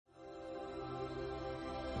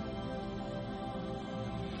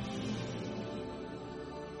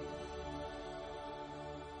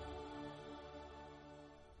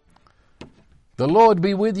The Lord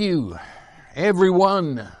be with you,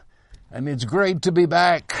 everyone, and it's great to be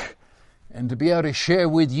back and to be able to share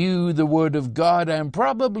with you the Word of God and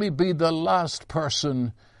probably be the last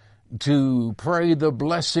person to pray the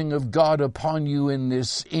blessing of God upon you in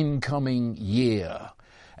this incoming year.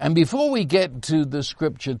 And before we get to the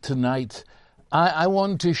scripture tonight, I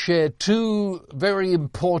want to share two very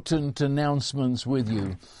important announcements with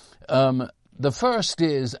you. The first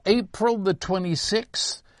is April the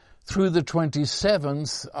 26th through the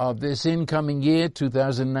 27th of this incoming year,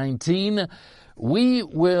 2019, we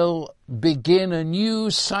will begin a new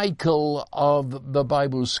cycle of the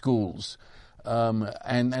Bible schools.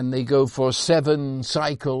 And they go for 7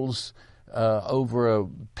 cycles over a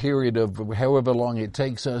period of however long it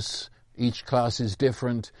takes us. Each class is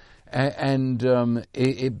different. And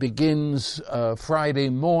it begins Friday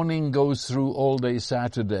morning, goes through all day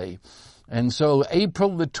Saturday. And so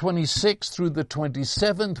April the 26th through the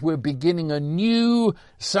 27th, we're beginning a new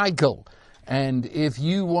cycle. And if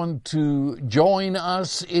you want to join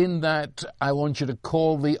us in that, I want you to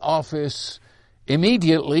call the office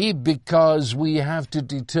immediately, because we have to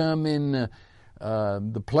determine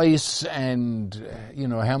the place and,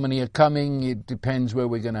 how many are coming. It depends where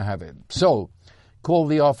we're going to have it. So call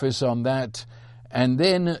the office on that. And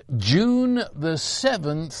then June the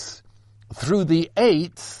 7th through the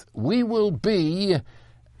 8th, we will be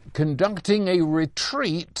conducting a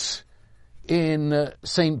retreat in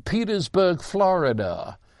St. Petersburg,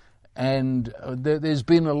 Florida. And there's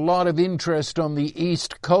been a lot of interest on the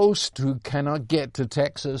East Coast who cannot get to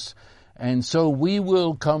Texas. And so we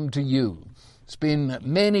will come to you. It's been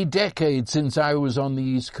many decades since I was on the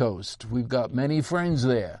East Coast. We've got many friends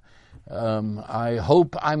there. I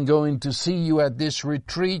hope I'm going to see you at this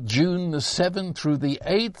retreat, June the 7th through the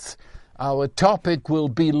 8th. Our topic will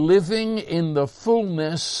be living in the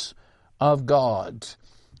fullness of God.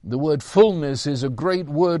 The word fullness is a great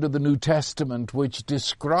word of the New Testament, which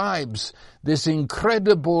describes this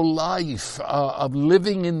incredible life of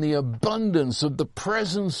living in the abundance of the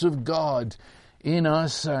presence of God in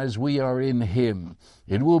us as we are in Him.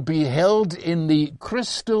 It will be held in the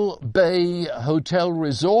Crystal Bay Hotel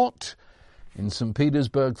Resort in St.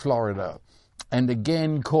 Petersburg, Florida. And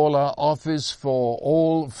again, call our office for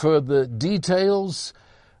all further details.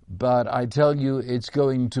 But I tell you, it's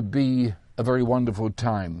going to be a very wonderful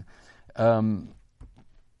time. Okay,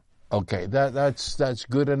 that's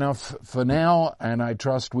good enough for now, and I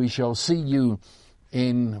trust we shall see you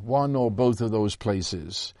in one or both of those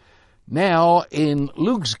places. Now, in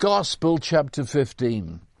Luke's Gospel, chapter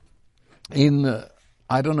 15, in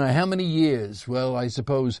I don't know how many years, well, I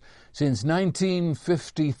suppose since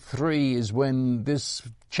 1953 is when this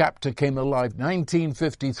chapter came alive,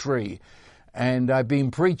 1953. And I've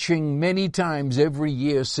been preaching many times every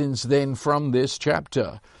year since then from this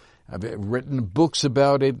chapter. I've written books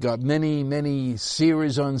about it, got many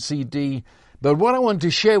series on CD. But what I want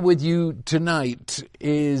to share with you tonight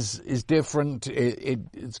is different.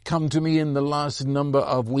 It's come to me in the last number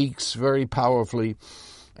of weeks very powerfully.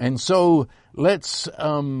 And so let's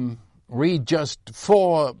read just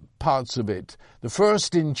 4 parts of it. The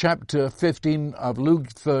first in chapter 15 of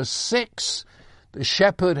Luke, verse 6. The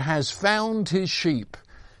shepherd has found his sheep.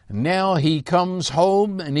 Now he comes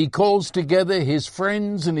home and he calls together his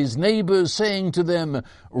friends and his neighbors, saying to them,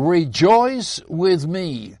 "Rejoice with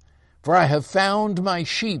me, for I have found my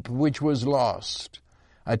sheep which was lost."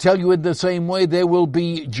 I tell you, in the same way, there will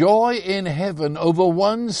be joy in heaven over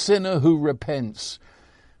one sinner who repents,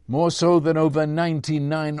 more so than over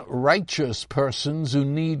 99 righteous persons who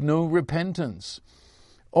need no repentance.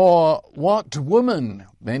 Or what woman,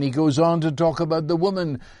 then he goes on to talk about the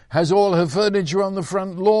woman, has all her furniture on the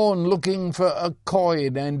front lawn looking for a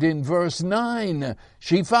coin, and in verse 9,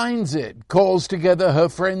 she finds it, calls together her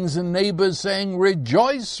friends and neighbors, saying,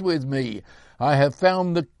 "Rejoice with me, I have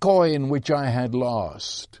found the coin which I had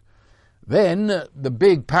lost." Then the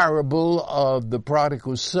big parable of the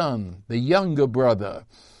prodigal son, the younger brother,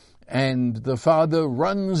 and the father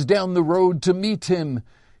runs down the road to meet him.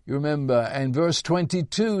 You remember, and verse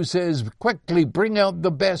 22 says, "Quickly bring out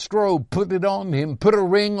the best robe, put it on him, put a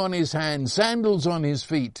ring on his hand, sandals on his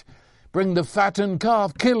feet. Bring the fattened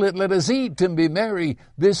calf, kill it, let us eat and be merry.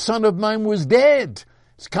 This son of mine was dead,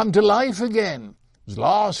 he's come to life again. Was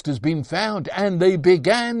lost, has been found." And they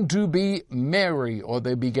began to be merry, or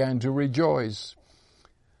they began to rejoice.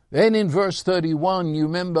 Then in verse 31, you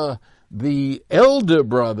remember, the elder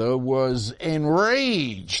brother was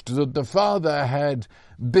enraged that the father had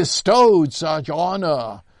bestowed such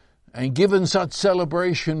honor and given such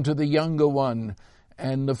celebration to the younger one.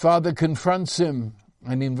 And the father confronts him.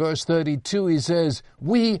 And in verse 32 he says,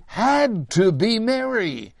 "We had to be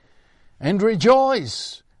merry." and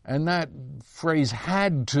rejoice. And that phrase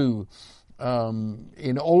had to,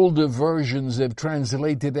 in older versions, they've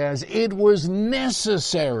translated as, it was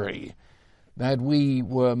necessary that we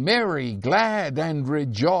were merry, glad, and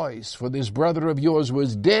rejoice. For this brother of yours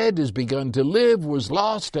was dead, has begun to live, was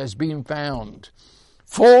lost, has been found.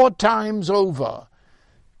 4 times over,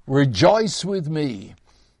 rejoice with me.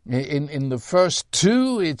 In the first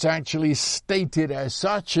 2, it's actually stated as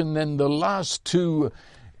such, and then the last 2,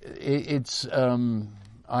 it's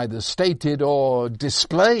either stated or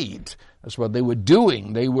displayed. That's what they were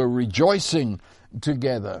doing. They were rejoicing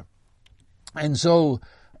together. And so,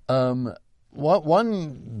 to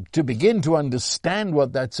begin to understand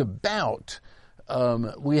what that's about,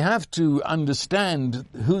 we have to understand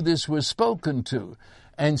who this was spoken to.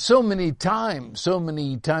 And so many times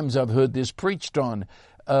I've heard this preached on,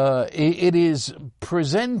 it is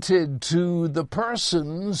presented to the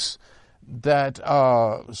persons that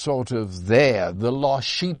are sort of there, the lost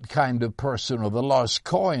sheep kind of person, or the lost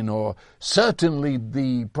coin, or certainly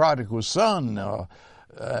the prodigal son, or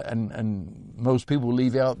and most people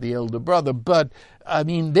leave out the elder brother. But, I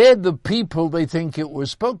mean, they're the people they think it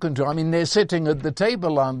was spoken to. I mean, they're sitting at the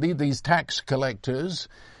table, aren't they, these tax collectors?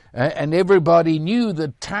 And everybody knew the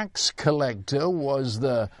tax collector was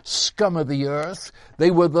the scum of the earth.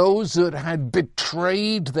 They were those that had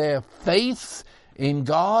betrayed their faith in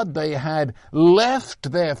God. They had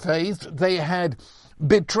left their faith. They had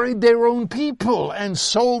betrayed their own people and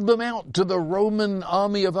sold them out to the Roman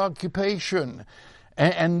army of occupation.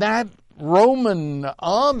 And that Roman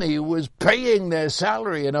army was paying their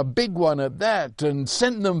salary, and a big one at that, and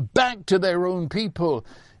sent them back to their own people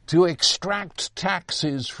to extract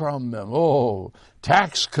taxes from them. Oh,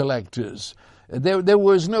 tax collectors. There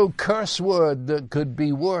was no curse word that could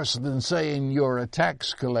be worse than saying you're a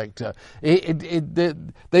tax collector.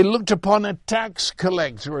 They looked upon a tax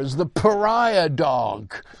collector as the pariah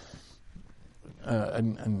dog.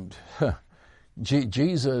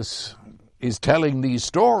 Jesus is telling these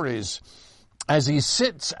stories as he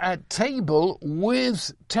sits at table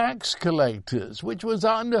with tax collectors, which was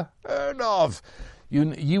unheard of.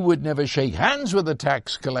 You would never shake hands with a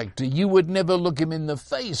tax collector. You would never look him in the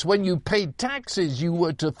face. When you paid taxes, you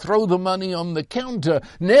were to throw the money on the counter,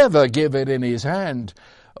 never give it in his hand.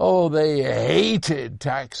 Oh, they hated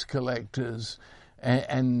tax collectors.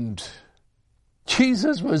 And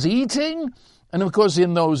Jesus was eating. And of course,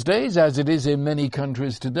 in those days, as it is in many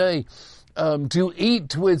countries today, to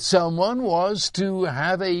eat with someone was to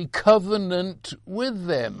have a covenant with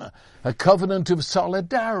them, a covenant of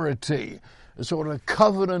solidarity, a sort of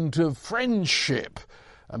covenant of friendship.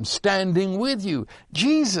 I'm standing with you.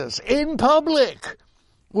 Jesus, in public,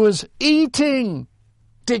 was eating,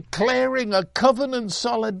 declaring a covenant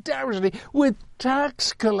solidarity with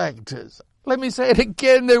tax collectors. Let me say it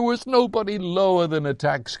again, there was nobody lower than a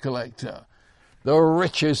tax collector. The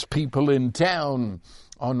richest people in town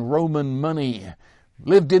on Roman money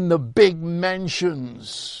lived in the big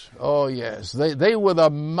mansions. Oh yes, they were the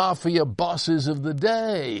mafia bosses of the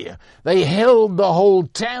day. They held the whole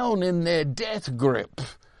town in their death grip.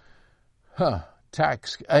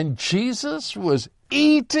 And Jesus was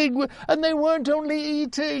eating, and they weren't only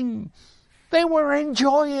eating, they were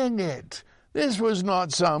enjoying it. This was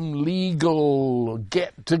not some legal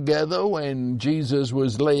get-together when Jesus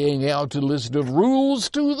was laying out a list of rules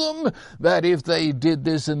to them, that if they did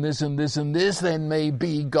this and this and this and this, then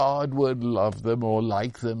maybe God would love them or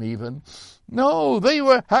like them even. No, they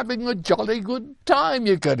were having a jolly good time.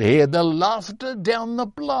 You could hear the laughter down the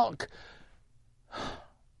block.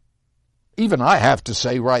 Even I have to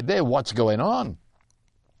say right there, what's going on?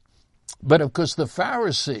 But of course the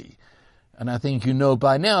Pharisee, and I think you know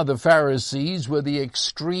by now, the Pharisees were the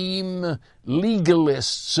extreme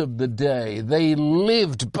legalists of the day. They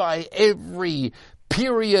lived by every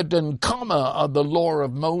period and comma of the law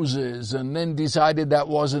of Moses, and then decided that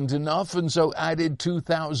wasn't enough, and so added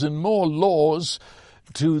 2,000 more laws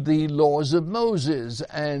to the laws of Moses,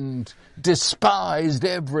 and despised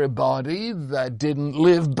everybody that didn't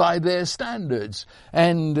live by their standards.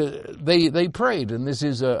 And they prayed, and this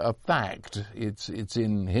is a fact. It's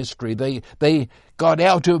in history. They got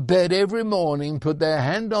out of bed every morning, put their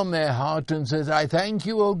hand on their heart, and says, "I thank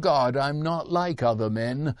you, O God, I'm not like other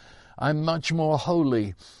men. I'm much more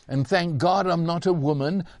holy. And thank God I'm not a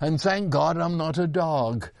woman, and thank God I'm not a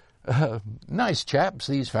dog." Nice chaps,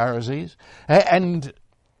 these Pharisees. And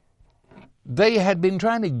they had been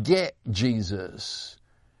trying to get Jesus,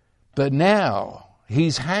 but now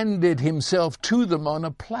he's handed himself to them on a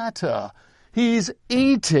platter. He's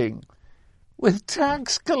eating with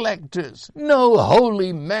tax collectors. No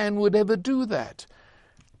holy man would ever do that.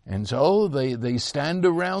 And so they stand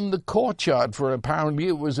around the courtyard, for apparently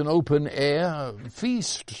it was an open-air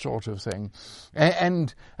feast sort of thing.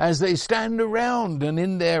 And as they stand around, and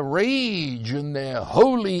in their rage and their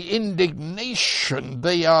holy indignation,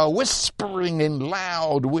 they are whispering in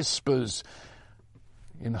loud whispers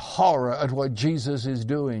in horror at what Jesus is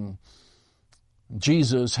doing.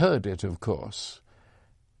 Jesus heard it, of course.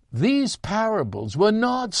 These parables were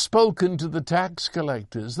not spoken to the tax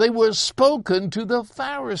collectors. They were spoken to the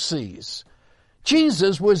Pharisees.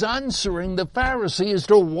 Jesus was answering the Pharisees as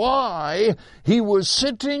to why he was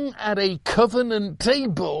sitting at a covenant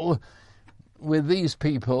table with these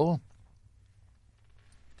people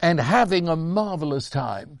and having a marvelous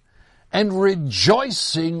time and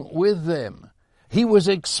rejoicing with them. He was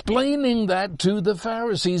explaining that to the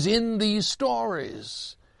Pharisees in these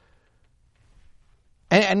stories.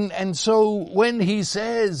 And so when he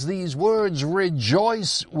says these words,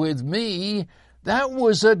 rejoice with me, that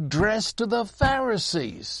was addressed to the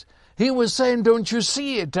Pharisees. He was saying, don't you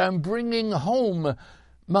see it? I'm bringing home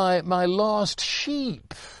my lost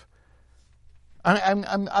sheep.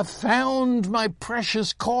 I've found my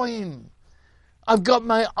precious coin. I've got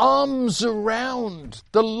my arms around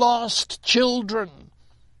the lost children.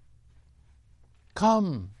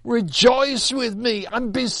 Come, rejoice with me.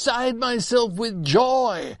 I'm beside myself with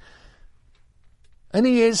joy. And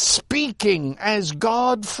he is speaking as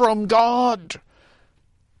God from God.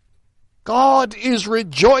 God is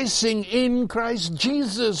rejoicing in Christ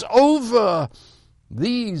Jesus over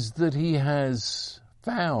these that he has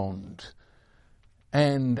found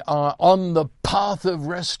and are on the path of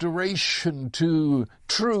restoration to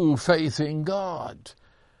true faith in God.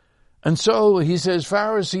 And so he says,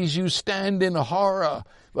 Pharisees, you stand in horror.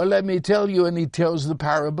 Well, let me tell you, and he tells the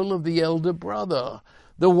parable of the elder brother,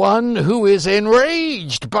 the one who is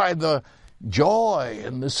enraged by the joy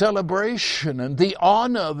and the celebration and the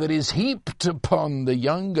honor that is heaped upon the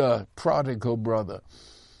younger prodigal brother.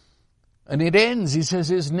 And it ends, he says,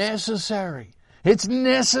 it's necessary. It's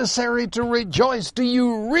necessary to rejoice. Do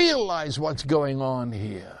you realize what's going on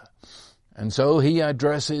here? And so he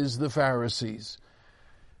addresses the Pharisees.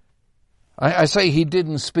 I say he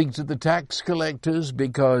didn't speak to the tax collectors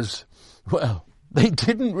because, well, they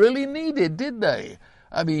didn't really need it, did they?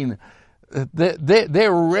 I mean,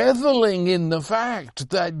 they're reveling in the fact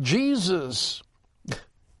that Jesus,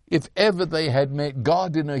 if ever they had met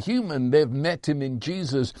God in a human, they've met him in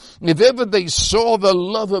Jesus. If ever they saw the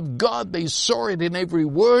love of God, they saw it in every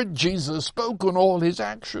word Jesus spoke and all his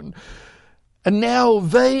action. And now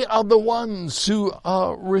they are the ones who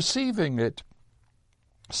are receiving it.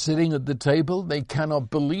 Sitting at the table, they cannot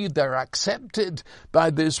believe they're accepted by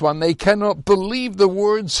this one. They cannot believe the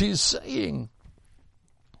words he's saying.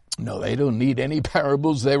 No, they don't need any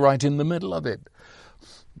parables. They're right in the middle of it.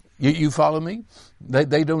 You follow me?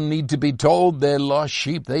 They don't need to be told they're lost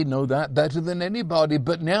sheep. They know that better than anybody.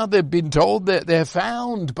 But now they've been told that they're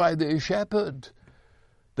found by their shepherd.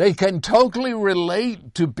 They can totally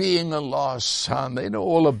relate to being a lost son. They know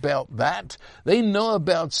all about that. They know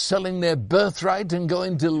about selling their birthright and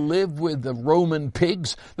going to live with the Roman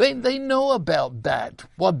pigs. They know about that.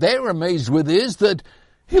 What they're amazed with is that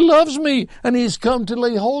he loves me and he's come to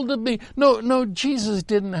lay hold of me. No, Jesus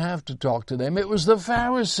didn't have to talk to them. It was the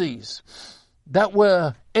Pharisees that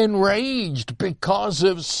were enraged because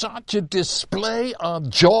of such a display of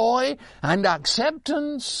joy and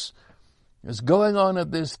acceptance is going on at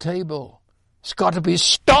this table. It's got to be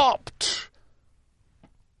stopped.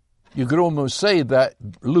 You could almost say that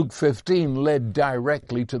Luke 15 led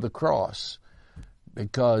directly to the cross,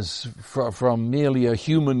 because from merely a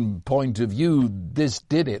human point of view, this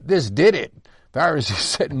did it. This did it. Pharisees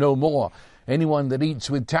said no more. Anyone that eats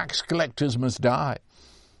with tax collectors must die.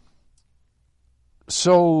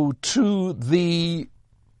 So to the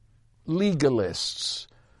legalists,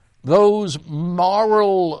 those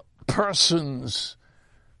moral persons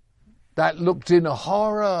that looked in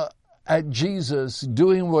horror at Jesus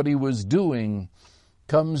doing what he was doing,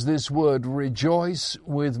 comes this word, rejoice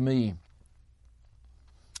with me.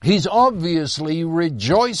 He's obviously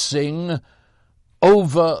rejoicing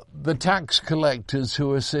over the tax collectors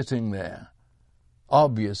who are sitting there.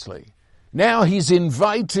 Obviously. Now he's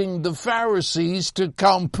inviting the Pharisees to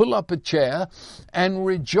come pull up a chair and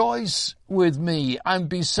rejoice with me. I'm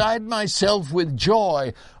beside myself with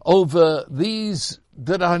joy over these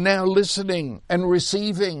that are now listening and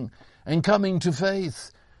receiving and coming to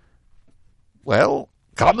faith. Well,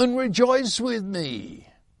 come and rejoice with me.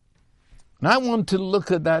 And I want to look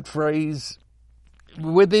at that phrase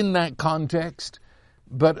within that context,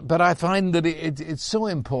 but I find that it's so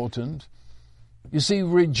important. You see,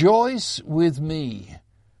 rejoice with me.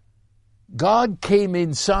 God came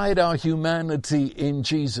inside our humanity in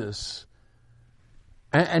Jesus.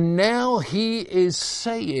 And now he is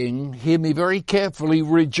saying, hear me very carefully,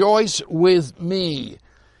 rejoice with me.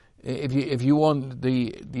 If you want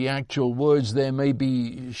the actual words there,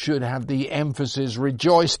 maybe should have the emphasis,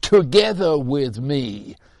 rejoice together with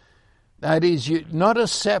me. That is not a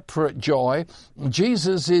separate joy.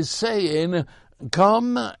 Jesus is saying,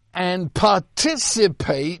 come and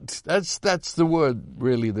participate. That's the word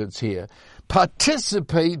really that's here.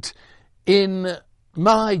 Participate in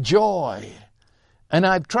my joy. And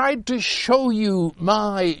I've tried to show you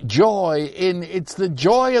my joy it's the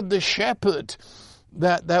joy of the shepherd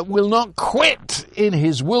that will not quit in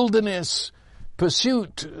his wilderness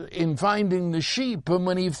pursuit in finding the sheep. And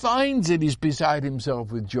when he finds it, he's beside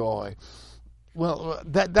himself with joy. Well,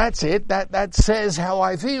 that's it. That says how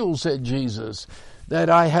I feel, said Jesus, that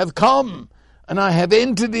I have come and I have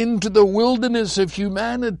entered into the wilderness of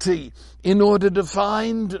humanity in order to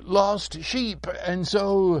find lost sheep. And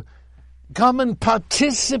so come and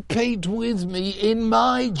participate with me in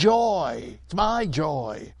my joy. It's my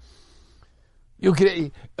joy. You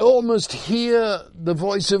can almost hear the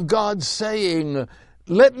voice of God saying,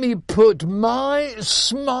 let me put my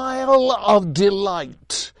smile of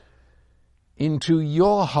delight into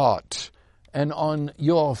your heart and on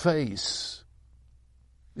your face.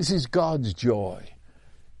 This is God's joy.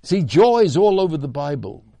 See, joy is all over the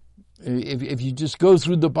Bible. If you just go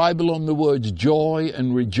through the Bible on the words joy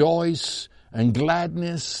and rejoice and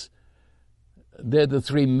gladness, they're the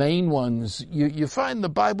three main ones. You find the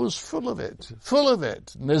Bible's full of it.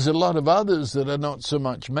 And there's a lot of others that are not so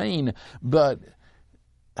much main, but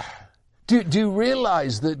do you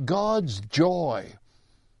realize that God's joy,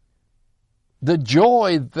 the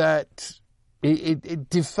joy that it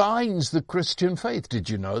defines the Christian faith? Did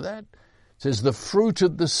you know that? It says the fruit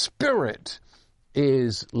of the Spirit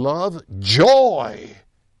is love, joy.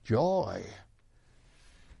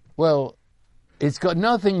 Well, it's got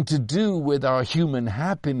nothing to do with our human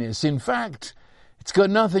happiness. In fact, it's got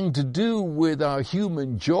nothing to do with our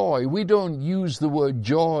human joy. We don't use the word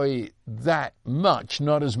joy that much,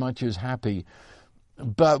 not as much as happy.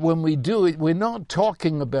 But when we do it, we're not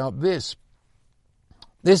talking about this.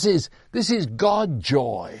 This is God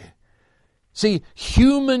joy. See,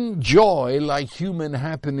 human joy, like human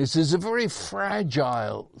happiness, is a very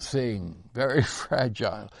fragile thing. Very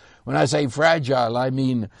fragile. When I say fragile, I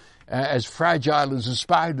mean as fragile as a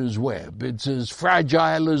spider's web. It's as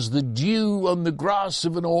fragile as the dew on the grass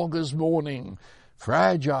of an August morning.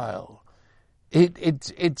 Fragile.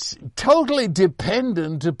 It's totally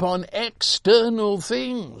dependent upon external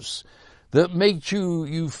things that make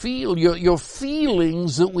you feel. Your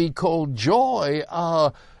feelings that we call joy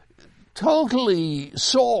are totally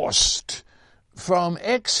sourced from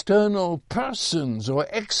external persons or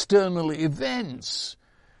external events.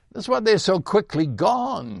 That's why they're so quickly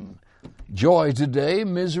gone. Joy today,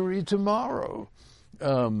 misery tomorrow.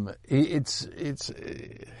 It's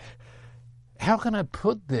how can I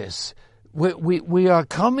put this? We are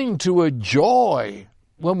coming to a joy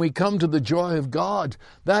when we come to the joy of God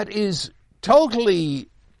that is totally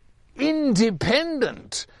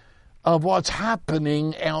independent of what's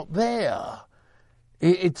happening out there.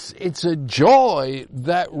 It's a joy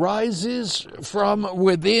that rises from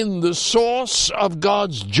within. The source of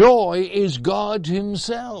God's joy is God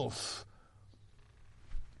himself.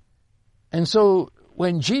 And so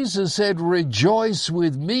when Jesus said, rejoice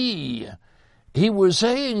with me, he was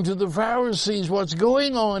saying to the Pharisees, what's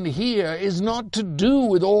going on here is not to do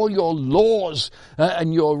with all your laws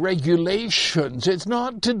and your regulations. It's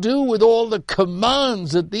not to do with all the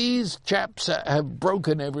commands that these chaps have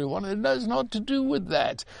broken, everyone. It has not to do with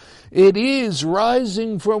that. It is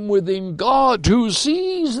rising from within God, who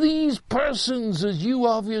sees these persons as you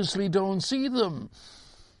obviously don't see them.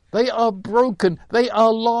 They are broken. They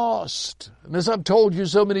are lost. And as I've told you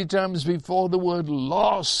so many times before, the word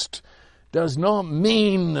lost does not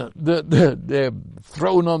mean that they're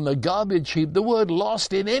thrown on the garbage heap. The word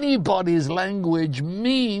lost in anybody's language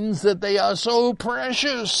means that they are so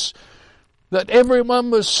precious that everyone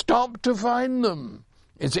must stop to find them.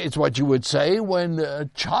 It's what you would say when a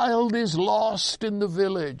child is lost in the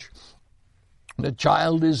village. The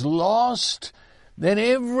child is lost, then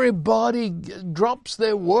everybody drops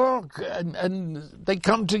their work and they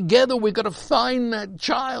come together. We've got to find that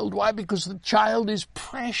child. Why? Because the child is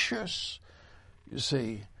precious. You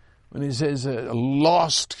see, when he says a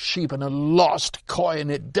lost sheep and a lost coin,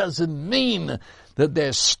 it doesn't mean that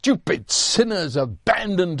they're stupid sinners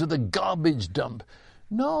abandoned to the garbage dump.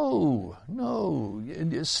 No.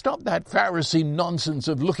 Stop that Pharisee nonsense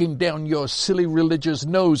of looking down your silly religious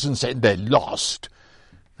nose and saying they're lost.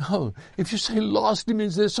 No, if you say lost, it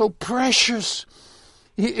means they're so precious.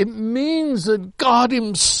 It means that God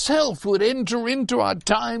himself would enter into our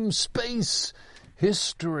time, space,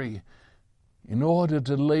 history, in order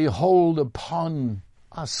to lay hold upon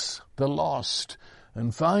us, the lost,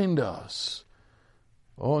 and find us.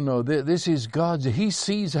 Oh no, this is God's. He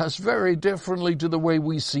sees us very differently to the way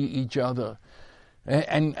we see each other.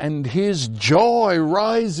 And his joy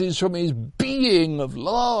rises from his being of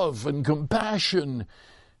love and compassion.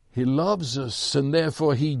 He loves us, and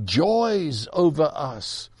therefore he joys over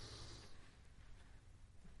us.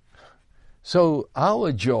 So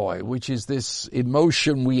our joy, which is this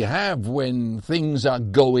emotion we have when things are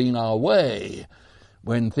going our way,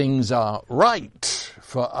 when things are right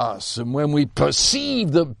for us, and when we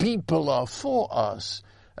perceive that people are for us,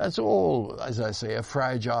 that's all, as I say, a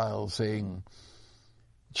fragile thing.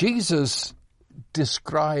 Jesus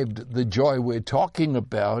described the joy we're talking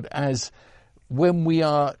about as when we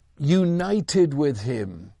are united with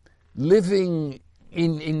him, living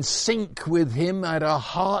in sync with him at a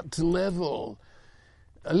heart level.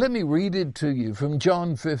 Let me read it to you from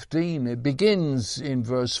John 15. It begins in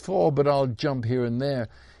verse 4, but I'll jump here and there.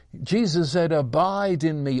 Jesus said, abide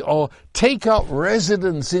in me, or take up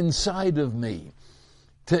residence inside of me.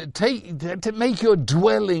 To make your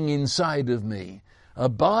dwelling inside of me.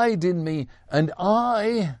 Abide in me, and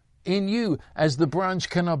I in you. As the branch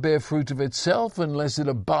cannot bear fruit of itself unless it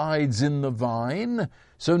abides in the vine,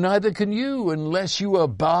 so neither can you unless you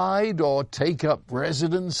abide or take up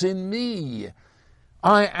residence in me.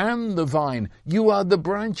 I am the vine, you are the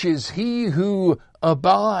branches. He who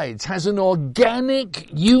abides has an organic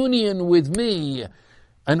union with me,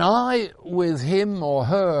 and I with him or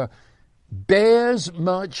her bears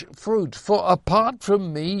much fruit. For apart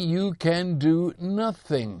from me you can do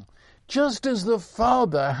nothing. Just as the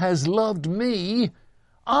Father has loved me,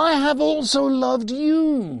 I have also loved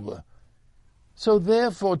you. So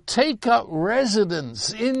therefore take up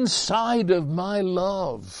residence inside of my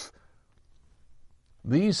love.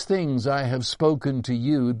 These things I have spoken to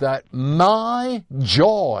you, that my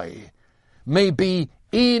joy may be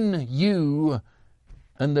in you,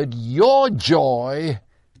 and that your joy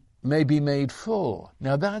may be made full.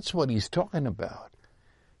 Now that's what he's talking about.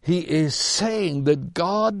 He is saying that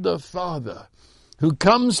God the Father, who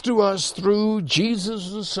comes to us through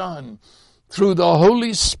Jesus the Son, through the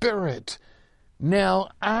Holy Spirit, now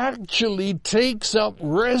actually takes up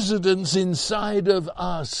residence inside of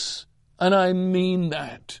us. And I mean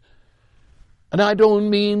that. And I don't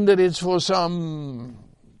mean that it's for some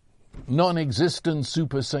non-existent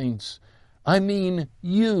super saints. I mean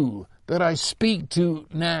you that I speak to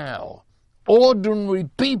now. Ordinary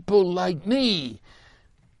people like me.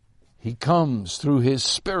 He comes through his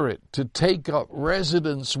Spirit to take up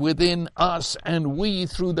residence within us, and we,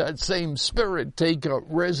 through that same Spirit, take up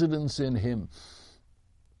residence in him.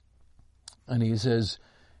 And he says,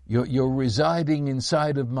 you're residing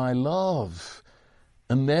inside of my love.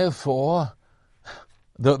 And therefore,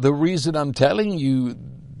 the reason I'm telling you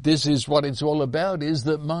this is what it's all about is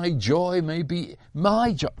that my joy may be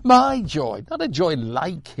my joy, not a joy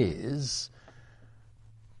like his.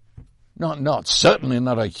 Certainly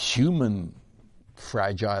not a human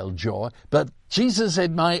fragile joy, but Jesus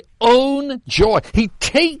said, my own joy. He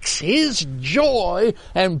takes his joy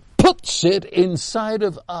and puts it inside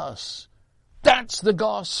of us. That's the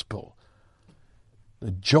gospel.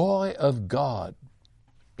 The joy of God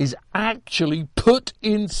is actually put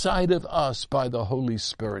inside of us by the Holy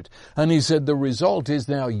Spirit. And he said the result is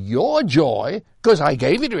now your joy, because I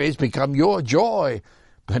gave it to you, it's become your joy.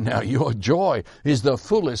 But now your joy is the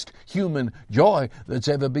fullest human joy that's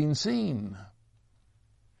ever been seen.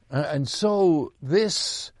 And so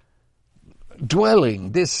this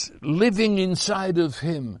dwelling, this living inside of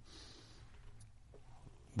him,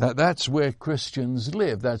 that's where Christians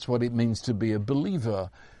live. That's what it means to be a believer.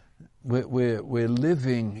 We're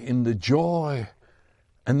living in the joy.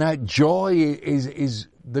 And that joy is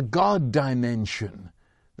the God dimension.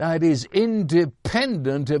 That is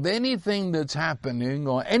independent of anything that's happening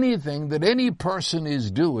or anything that any person is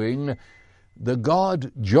doing. The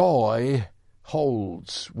God joy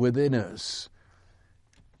holds within us.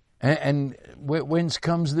 And whence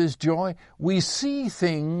comes this joy? We see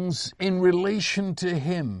things in relation to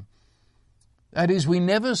him. That is, we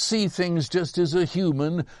never see things just as a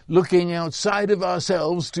human looking outside of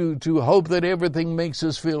ourselves to hope that everything makes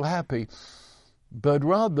us feel happy. But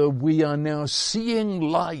rather, we are now seeing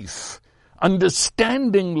life,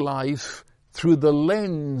 understanding life through the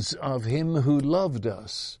lens of him who loved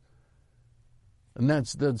us. And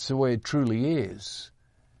that's the way it truly is.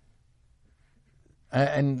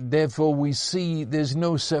 And therefore we see there's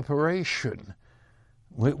no separation.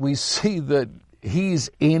 We see that He's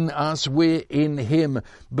in us, we're in Him.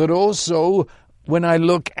 But also, when I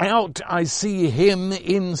look out, I see Him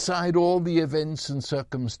inside all the events and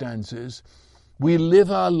circumstances. We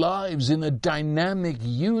live our lives in a dynamic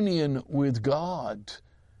union with God.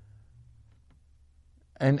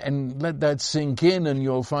 And let that sink in, and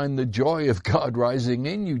you'll find the joy of God rising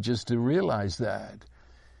in you just to realize that.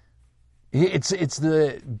 It's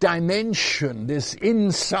the dimension, this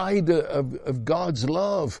inside of God's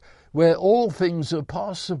love, where all things are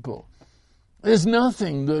possible. There's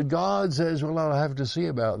nothing that God says, well, I'll have to see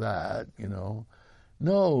about that,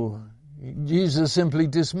 No, Jesus simply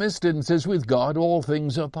dismissed it and says, with God, all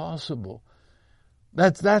things are possible.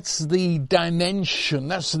 That's the dimension,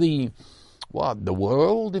 that's the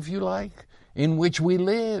world, if you like, in which we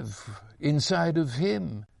live, inside of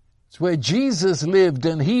Him. It's where Jesus lived,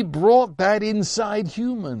 and He brought that inside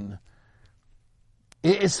human.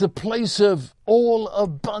 It's the place of all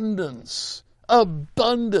abundance.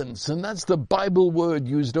 Abundance, and that's the Bible word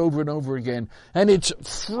used over and over again. And it's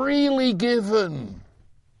freely given.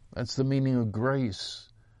 That's the meaning of grace.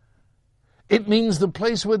 It means the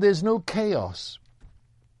place where there's no chaos.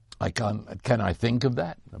 Can I think of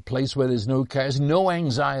that? A place where there's no chaos, no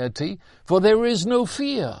anxiety, for there is no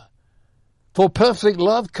fear. For perfect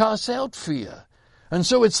love casts out fear. And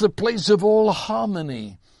so it's the place of all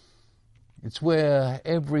harmony. It's where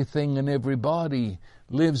everything and everybody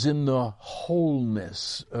lives in the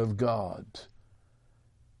wholeness of God.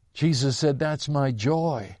 Jesus said, that's my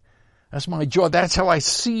joy. That's my joy. That's how I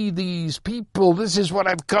see these people. This is what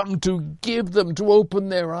I've come to give them, to open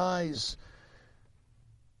their eyes.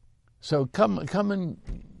 So come and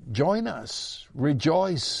join us.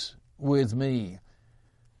 Rejoice with me.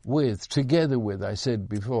 Together with, I said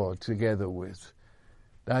before, together with.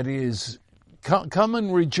 That is, come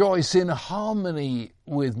and rejoice in harmony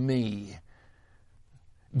with me.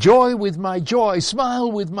 Joy with my joy,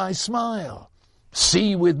 smile with my smile,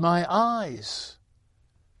 see with my eyes.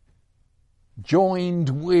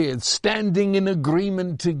 Joined with, standing in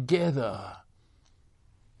agreement together.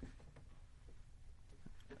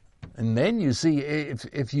 And then you see,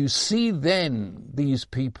 if you see then these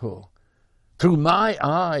people through my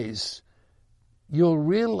eyes, you'll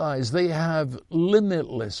realize they have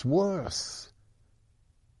limitless worth.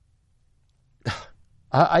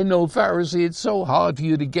 I know, Pharisee, it's so hard for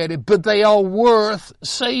you to get it, but they are worth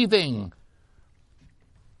saving.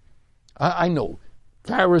 I know,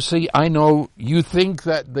 Pharisee, I know you think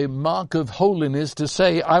that the mark of holiness to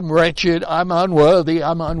say, I'm wretched, I'm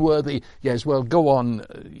unworthy. Yes, well, go on.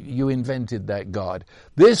 You invented that God.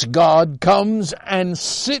 This God comes and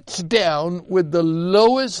sits down with the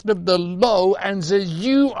lowest of the low and says,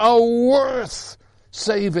 you are worth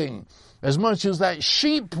saving. As much as that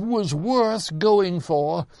sheep was worth going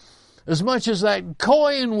for, as much as that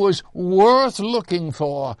coin was worth looking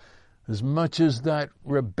for, as much as that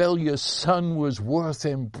rebellious son was worth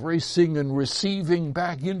embracing and receiving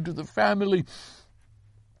back into the family,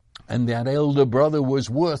 and that elder brother was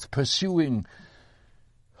worth pursuing.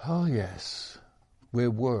 Oh yes,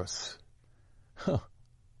 we're worth.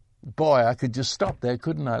 Boy, I could just stop there,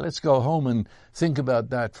 couldn't I? Let's go home and think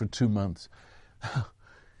about that for 2 months.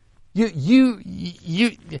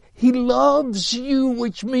 He loves you,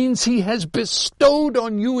 which means He has bestowed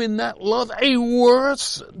on you in that love a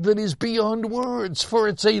worth that is beyond words, for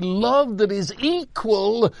it's a love that is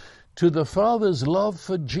equal to the Father's love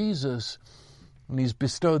for Jesus. And He's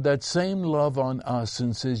bestowed that same love on us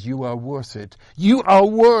and says, you are worth it. You are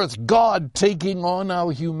worth God taking on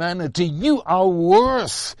our humanity. You are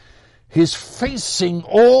worth His facing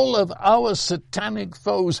all of our satanic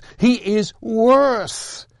foes. He is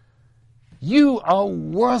worth. You are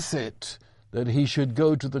worth it that He should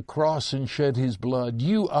go to the cross and shed His blood.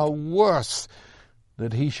 You are worth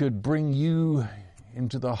that He should bring you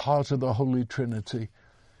into the heart of the Holy Trinity.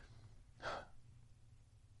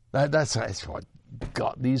 That's what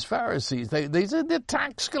got these Pharisees. They said they're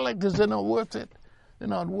tax collectors. They're not worth it. They're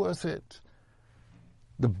not worth it.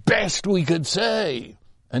 The best we could say,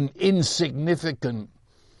 an insignificant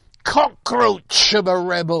cockroach of a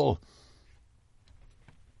rebel.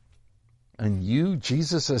 And you,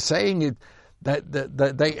 Jesus, are saying it,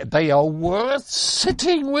 that they are worth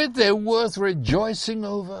sitting with, they're worth rejoicing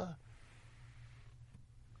over.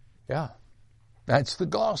 Yeah, that's the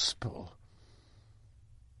gospel.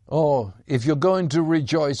 Oh, if you're going to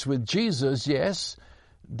rejoice with Jesus, yes,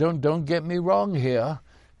 don't get me wrong here.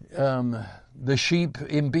 The sheep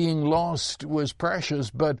in being lost was precious,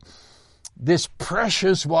 but this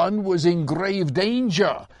precious one was in grave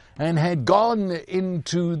danger and had gone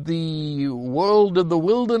into the world of the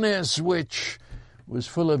wilderness, which was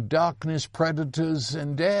full of darkness, predators,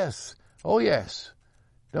 and death. Oh yes,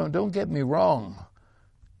 don't get me wrong.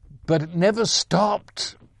 But it never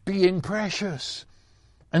stopped being precious.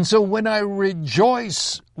 And so when I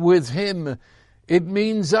rejoice with him, it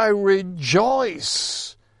means I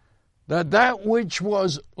rejoice that that which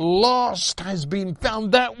was lost has been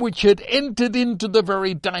found, that which had entered into the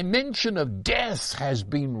very dimension of death has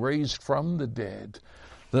been raised from the dead,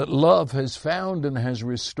 that love has found and has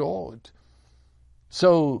restored.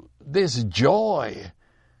 So this joy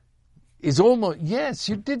is almost, yes,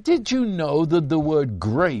 did you know that the word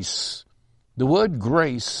grace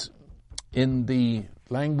in the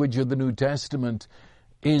language of the New Testament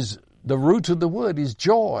is, the root of the word is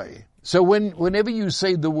joy. So whenever you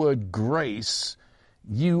say the word grace,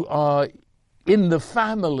 you are in the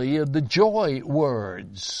family of the joy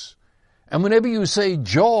words. And whenever you say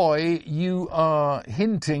joy, you are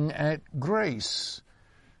hinting at grace.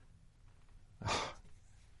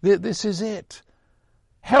 This is it.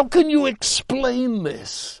 How can you explain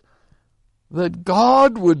this? That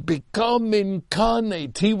God would become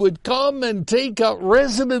incarnate. He would come and take up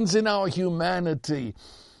residence in our humanity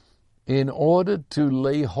in order to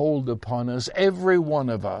lay hold upon us, every one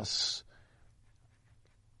of us,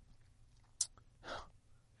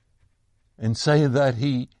 and say that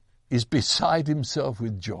he is beside himself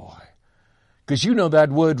with joy. Because you know that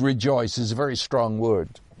word rejoice is a very strong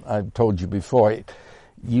word. I've told you before.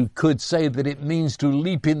 You could say that it means to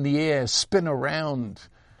leap in the air, spin around.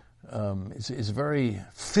 It's a very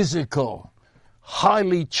physical,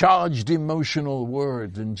 highly charged emotional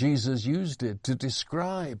word, and Jesus used it to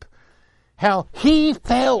describe how he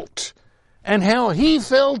felt. And how he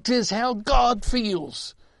felt is how God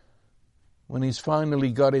feels when he's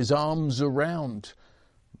finally got his arms around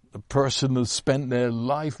the person who spent their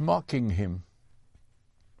life mocking him.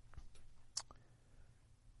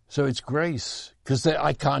 So it's grace, because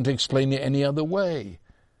I can't explain it any other way.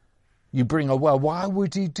 You bring why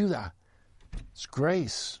would he do that? It's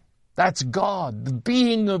grace. That's God. The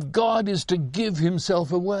being of God is to give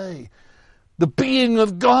himself away. The being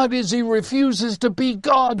of God is he refuses to be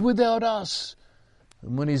God without us.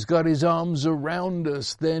 And when he's got his arms around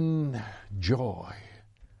us, then joy.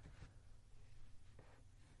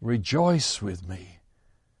 Rejoice with me.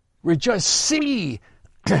 Rejoice. See,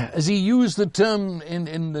 as he used the term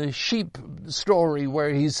in the sheep story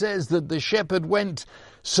where he says that the shepherd went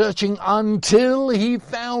searching until he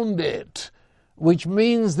found it, which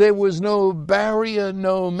means there was no barrier,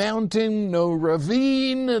 no mountain, no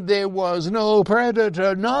ravine, there was no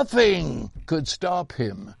predator, nothing could stop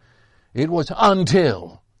him. It was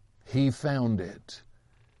until he found it.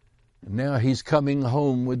 Now he's coming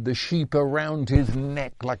home with the sheep around his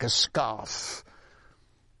neck like a scarf.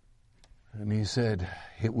 And he said,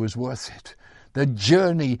 it was worth it. The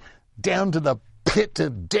journey down to the pit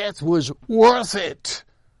of death was worth it.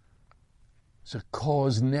 It's a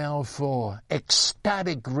cause now for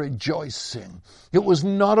ecstatic rejoicing. It was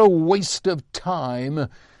not a waste of time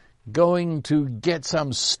going to get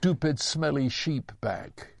some stupid, smelly sheep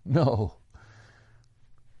back. No.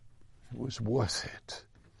 It was worth it.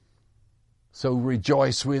 So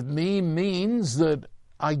rejoice with me means that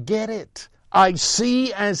I get it. I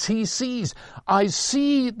see as he sees. I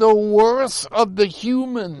see the worth of the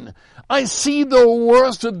human. I see the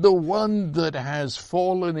worth of the one that has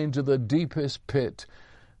fallen into the deepest pit.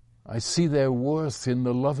 I see their worth in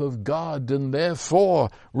the love of God, and therefore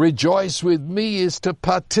rejoice with me is to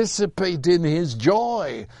participate in his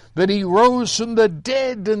joy, that he rose from the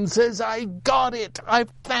dead and says, I got it. I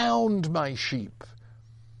found my sheep.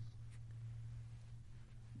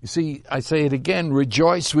 You see, I say it again,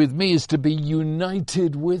 rejoice with me is to be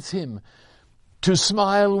united with him, to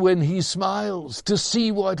smile when he smiles, to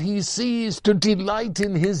see what he sees, to delight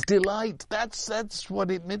in his delight. That's what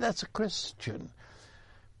it means. That's a Christian.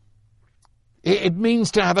 It means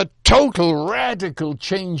to have a total, radical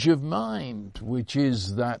change of mind, which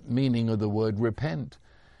is that meaning of the word repent.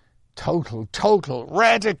 Total,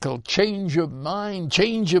 radical change of mind,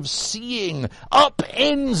 change of seeing,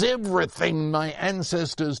 upends everything my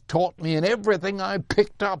ancestors taught me and everything I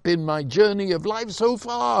picked up in my journey of life so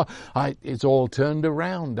far. It's all turned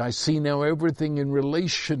around. I see now everything in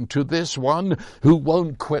relation to this one who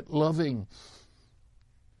won't quit loving.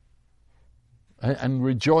 And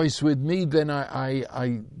rejoice with me, then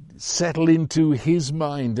I settle into his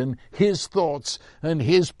mind and his thoughts and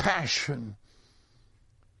his passion.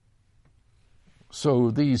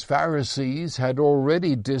 So these Pharisees had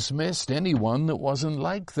already dismissed anyone that wasn't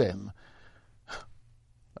like them.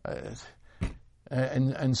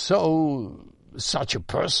 And so such a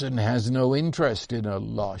person has no interest in a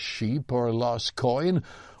lost sheep or a lost coin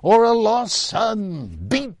or a lost son.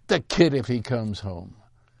 Beat the kid if he comes home.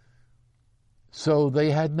 So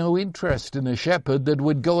they had no interest in a shepherd that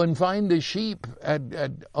would go and find a sheep at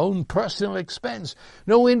own personal expense.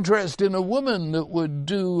 No interest in a woman that would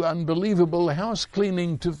do unbelievable house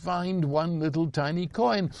cleaning to find one little tiny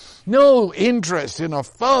coin. No interest in a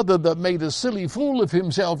father that made a silly fool of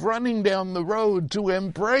himself running down the road to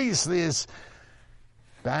embrace this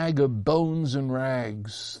bag of bones and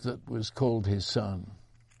rags that was called his son.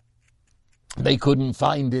 They couldn't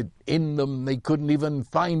find it in them. They couldn't even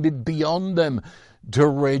find it beyond them to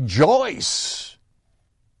rejoice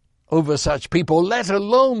over such people, let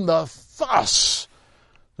alone the fuss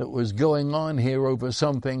that was going on here over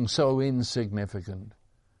something so insignificant.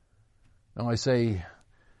 Now I say,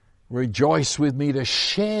 rejoice with me to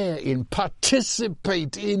share in,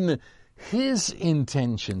 participate in his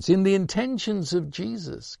intentions, in the intentions of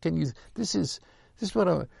Jesus. This is what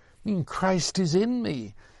I mean. Christ is in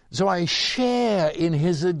me. So I share in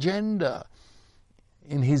his agenda,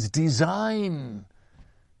 in his design,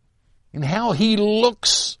 in how he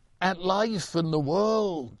looks at life and the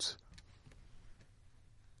world.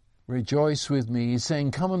 Rejoice with me. He's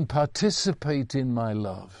saying, come and participate in my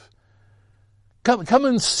love. Come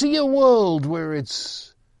and see a world where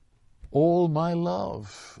it's all my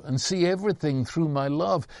love and see everything through my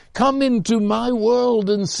love. Come into my world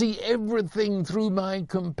and see everything through my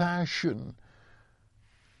compassion.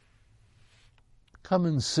 Come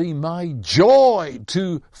and see my joy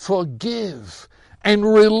to forgive and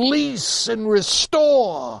release and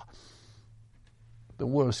restore the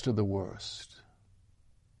worst of the worst.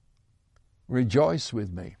 Rejoice with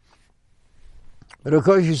me. But of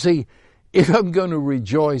course, you see, if I'm going to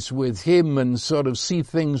rejoice with him and sort of see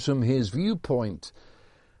things from his viewpoint,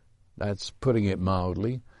 that's putting it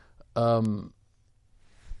mildly,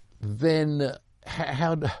 then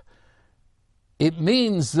it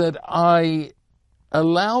means that I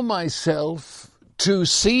allow myself to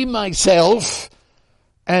see myself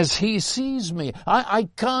as he sees me. I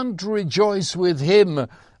can't rejoice with him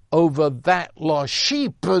over that lost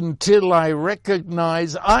sheep until I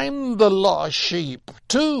recognize I'm the lost sheep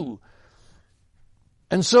too.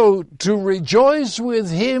 And so to rejoice with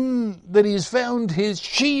him that he's found his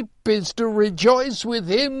sheep is to rejoice with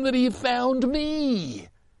him that he found me.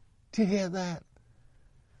 Do you hear that?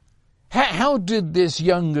 How did this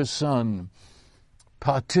younger son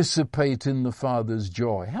participate in the Father's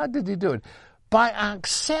joy? How did he do it? By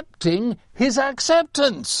accepting his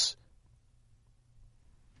acceptance.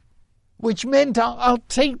 Which meant I'll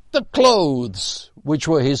take the clothes, which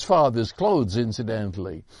were his father's clothes,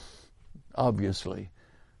 incidentally. Obviously.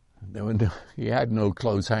 He had no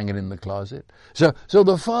clothes hanging in the closet. So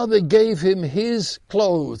the father gave him his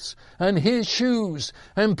clothes and his shoes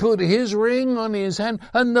and put his ring on his hand,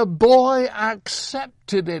 and the boy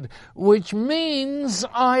accepted it, which means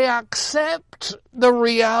I accept the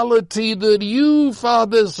reality that you,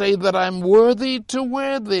 Father, say that I'm worthy to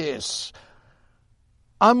wear this.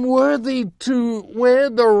 I'm worthy to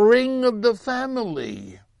wear the ring of the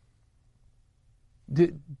family.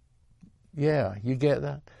 Yeah, you get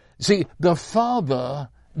that? See, the Father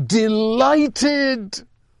delighted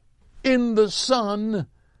in the Son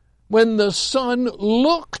when the Son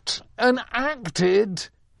looked and acted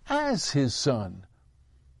as his Son,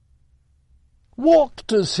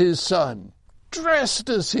 walked as his Son,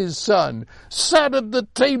 dressed as his Son, sat at the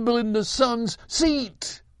table in the Son's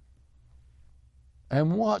seat,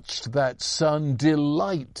 and watched that Son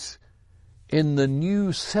delight in the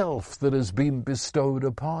new self that has been bestowed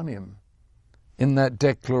upon him in that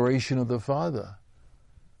declaration of the Father.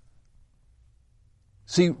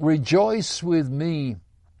 See, rejoice with me.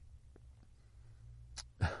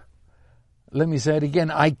 Let me say it again.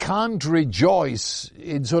 I can't rejoice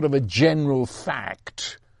in sort of a general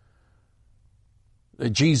fact that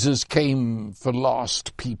Jesus came for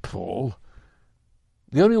lost people.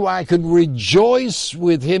 The only way I can rejoice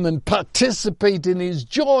with him and participate in his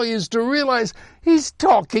joy is to realize he's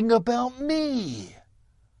talking about me.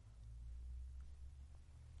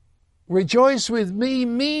 Rejoice with me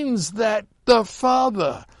means that the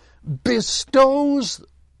Father bestows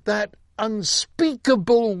that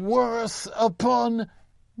unspeakable worth upon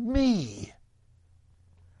me.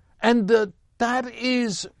 And that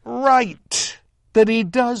is right, that he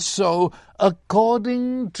does so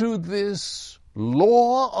according to this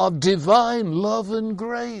law of divine love and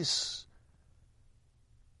grace.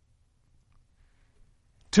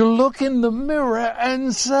 To look in the mirror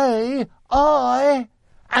and say, I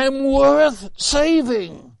am worth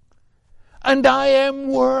saving, and I am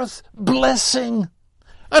worth blessing,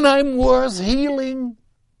 And I'm worth healing.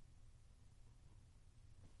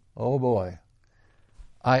 Oh boy.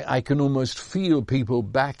 I can almost feel people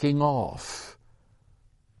backing off.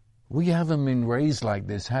 We haven't been raised like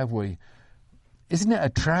this, have we? Isn't it a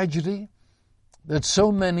tragedy that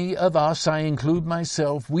so many of us, I include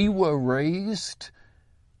myself, we were raised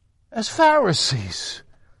as Pharisees?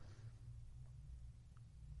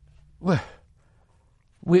 We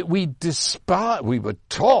were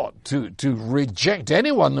taught to reject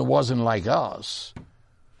anyone that wasn't like us.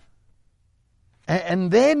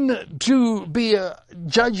 And then to be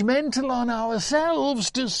judgmental on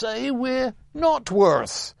ourselves, to say we're not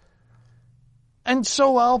worth. And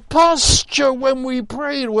so our posture when we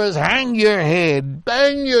prayed was hang your head,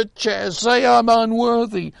 bang your chest, say I'm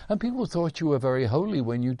unworthy. And people thought you were very holy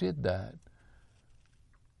when you did that.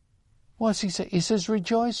 What's he say? He says,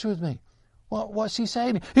 rejoice with me. What's he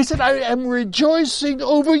saying? He said, I am rejoicing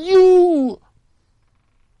over you.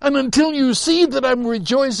 And until you see that I'm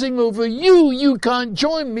rejoicing over you, you can't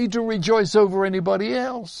join me to rejoice over anybody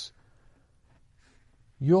else.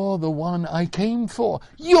 You're the one I came for.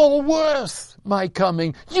 You're worth my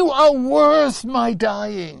coming. You are worth my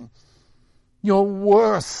dying. You're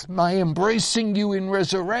worth my embracing you in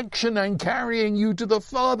resurrection and carrying you to the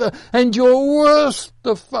Father. And you're worth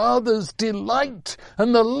the Father's delight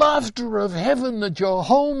and the laughter of heaven that you're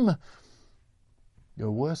home. You're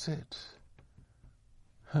worth it.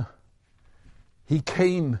 He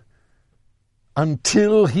came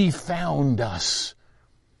until he found us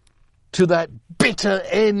to that bitter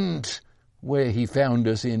end where he found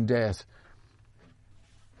us in death.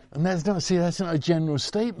 And that's not a general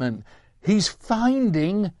statement. He's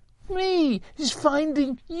finding me. He's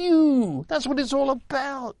finding you. That's what it's all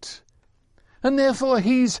about. And therefore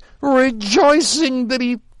he's rejoicing that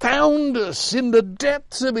he found us in the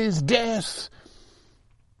depths of his death.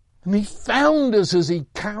 And he found us as he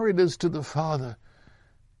carried us to the Father.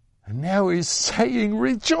 And now he's saying,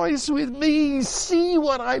 rejoice with me, see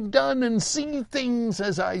what I've done and see things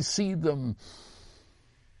as I see them.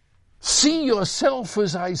 See yourself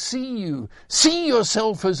as I see you. See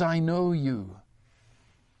yourself as I know you.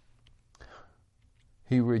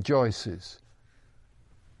 He rejoices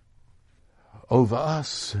over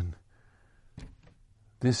us. And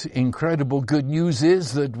this incredible good news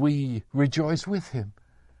is that we rejoice with him.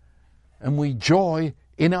 And we joy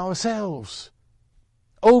in ourselves,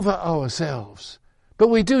 over ourselves. But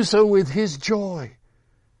we do so with his joy,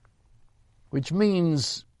 which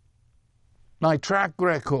means my track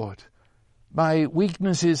record, my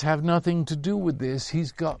weaknesses have nothing to do with this.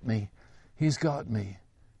 He's got me. He's got me.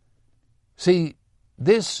 See,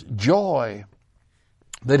 this joy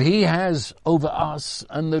that he has over us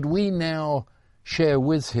and that we now share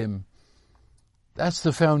with him, that's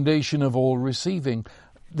the foundation of all receiving.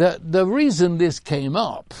 The reason this came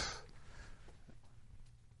up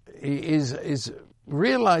is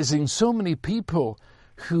realizing so many people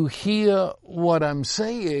who hear what I'm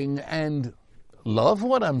saying and love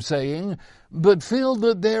what I'm saying, but feel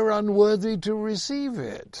that they're unworthy to receive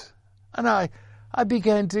it. And I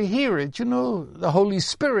began to hear it. You know, the Holy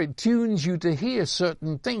Spirit tunes you to hear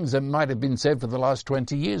certain things that might have been said for the last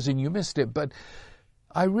 20 years and you missed it. But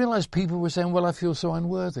I realized people were saying, well, I feel so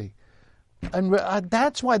unworthy. And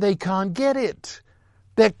that's why they can't get it.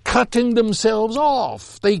 They're cutting themselves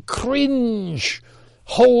off. They cringe,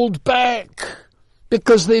 hold back,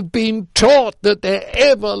 because they've been taught that they're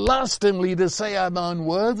everlastingly to say, I'm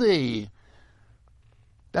unworthy.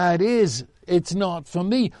 That is, it's not for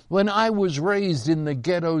me. When I was raised in the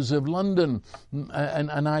ghettos of London,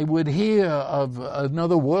 and I would hear of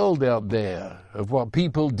another world out there, of what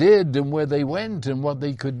people did and where they went and what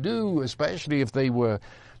they could do, especially if they were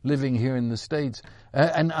living here in the States.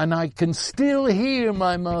 And I can still hear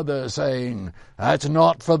my mother saying, that's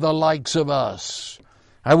not for the likes of us.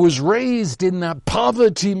 I was raised in that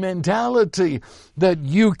poverty mentality that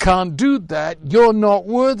you can't do that, you're not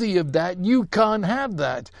worthy of that, you can't have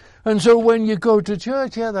that. And so when you go to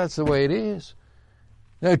church, yeah, that's the way it is.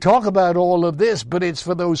 They talk about all of this, but it's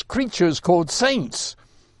for those creatures called saints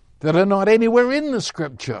that are not anywhere in the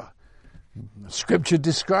Scripture. The Scripture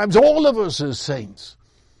describes all of us as saints.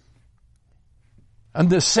 And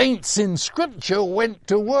the saints in Scripture went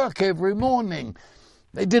to work every morning.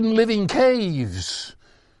 They didn't live in caves.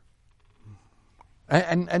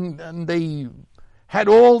 And they had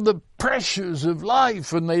all the pressures of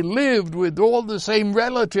life, and they lived with all the same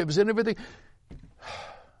relatives and everything.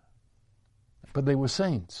 But they were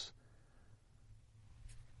saints.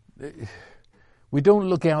 We don't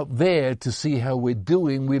look out there to see how we're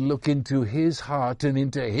doing. We look into His heart and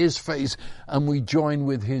into His face, and we join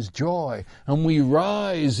with His joy. And we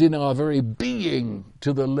rise in our very being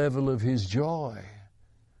to the level of His joy.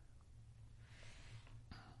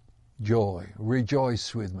 Joy.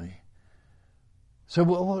 Rejoice with me. So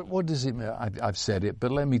what does it mean? I've said it,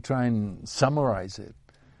 but let me try and summarize it.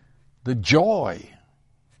 The joy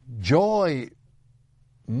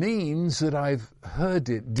means that I've heard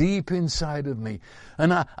it deep inside of me.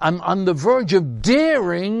 And I'm on the verge of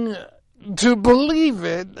daring to believe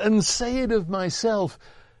it and say it of myself.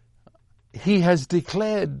 He has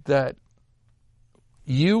declared that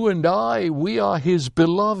you and I, we are His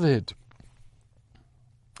beloved.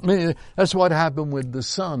 I mean, that's what happened with the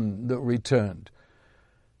son that returned.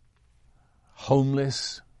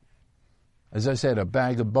 Homeless, as I said, a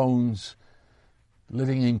bag of bones,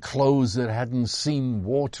 living in clothes that hadn't seen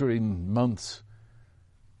water in months.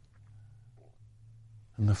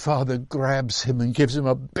 And the father grabs him and gives him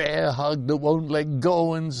a bear hug that won't let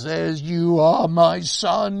go and says, "You are my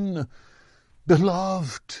son,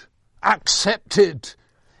 beloved, accepted,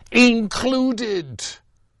 included.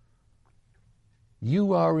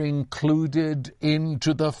 You are included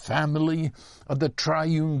into the family of the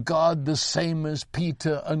triune God, the same as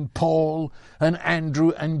Peter and Paul and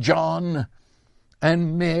Andrew and John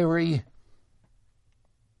and Mary.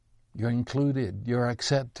 You're included. You're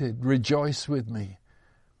accepted. Rejoice with me."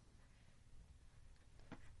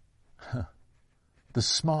 The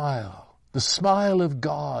smile of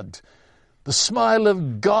God, the smile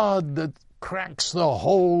of God that cracks the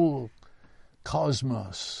whole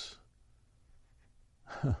cosmos.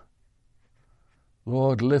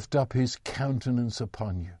 Lord, lift up His countenance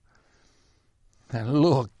upon you. And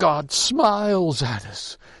look, God smiles at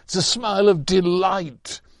us. It's a smile of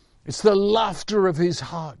delight. It's the laughter of His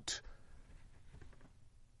heart.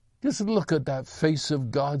 Just look at that face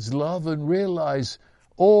of God's love and realize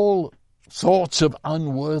all thoughts of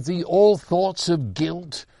unworthy, all thoughts of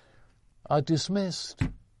guilt are dismissed.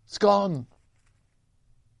 It's gone.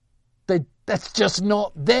 That's just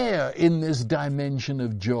not there in this dimension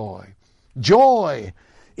of joy. Joy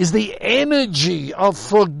is the energy of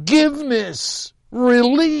forgiveness,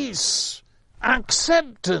 release,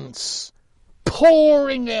 acceptance,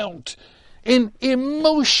 pouring out in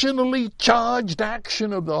emotionally charged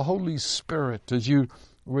action of the Holy Spirit as you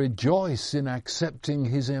rejoice in accepting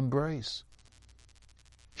His embrace.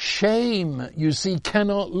 Shame, you see,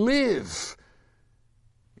 cannot live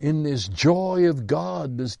in this joy of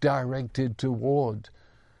God that's directed toward.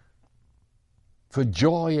 For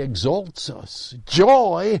joy exalts us.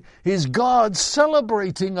 Joy is God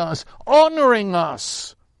celebrating us, honoring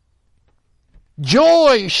us.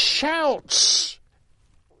 Joy shouts,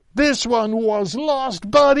 "This one was lost,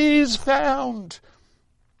 but is found."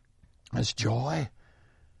 That's joy.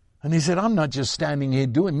 And He said, "I'm not just standing here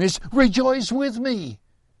doing this. Rejoice with me."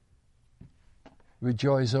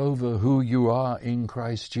 Rejoice over who you are in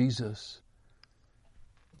Christ Jesus.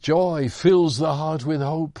 Joy fills the heart with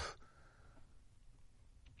hope.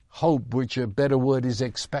 Hope, which a better word is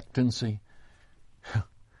expectancy.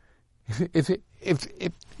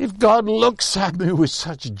 If God looks at me with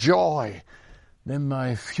such joy, then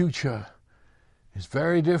my future is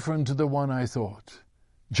very different to the one I thought.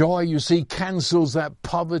 Joy, you see, cancels that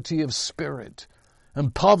poverty of spirit.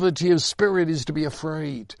 And poverty of spirit is to be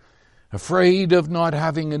afraid. Afraid of not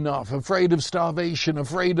having enough. Afraid of starvation.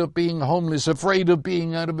 Afraid of being homeless. Afraid of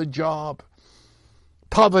being out of a job.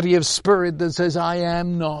 Poverty of spirit that says, "I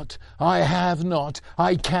am not, I have not,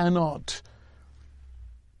 I cannot."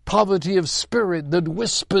 Poverty of spirit that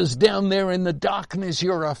whispers down there in the darkness,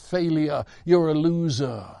 "You're a failure, you're a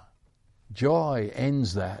loser." Joy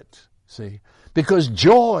ends that, see? Because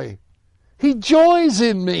joy, He joys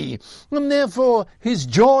in me. And therefore, His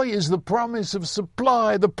joy is the promise of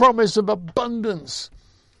supply, the promise of abundance.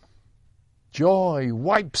 Joy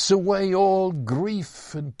wipes away all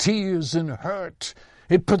grief and tears and hurt.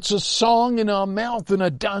 It puts a song in our mouth and a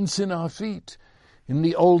dance in our feet. In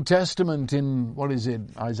the Old Testament, in,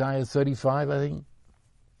 Isaiah 35, I think,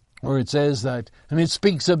 where it says that, and it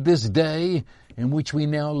speaks of this day in which we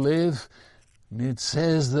now live, and it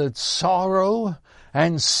says that sorrow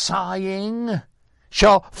and sighing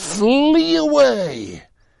shall flee away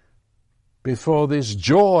before this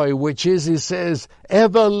joy, which is, it says,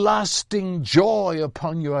 everlasting joy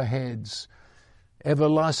upon your heads.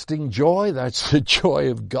 Everlasting joy, that's the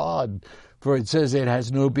joy of God. For it says it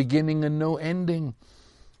has no beginning and no ending.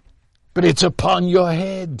 But it's upon your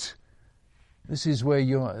head. That's where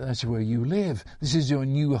you live. This is your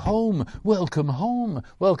new home. Welcome home.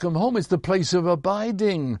 Welcome home. It's the place of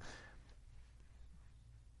abiding.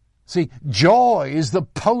 See, joy is the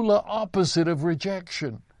polar opposite of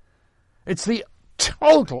rejection. It's the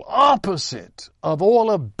total opposite of all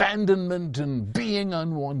abandonment and being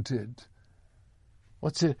unwanted.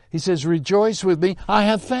 What's it? He says, rejoice with me, I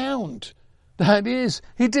have found. That is,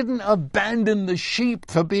 he didn't abandon the sheep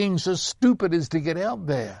for being so stupid as to get out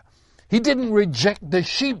there. He didn't reject the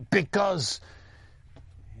sheep because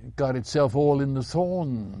it got itself all in the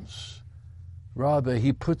thorns. Rather,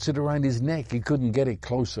 he puts it around his neck. He couldn't get it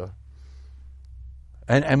closer.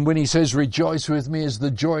 And when he says, rejoice with me, is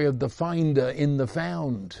the joy of the finder in the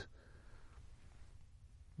found.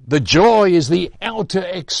 The joy is the outer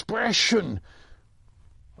expression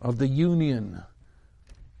of the union.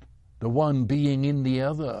 The one being in the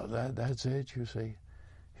other. That's it, you see.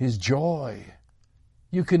 His joy.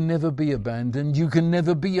 You can never be abandoned. You can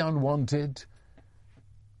never be unwanted.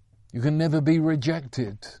 You can never be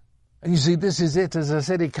rejected. And you see, this is it. As I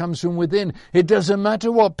said, it comes from within. It doesn't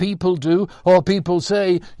matter what people do or people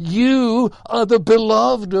say. You are the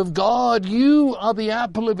beloved of God. You are the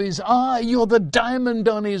apple of his eye. You're the diamond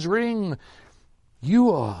on his ring. You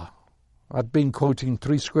are. I've been quoting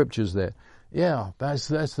 3 scriptures there. Yeah, that's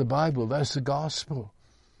the Bible. That's the gospel.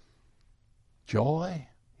 Joy?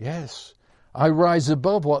 Yes. I rise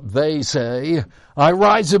above what they say. I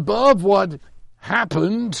rise above what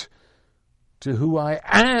happened to who I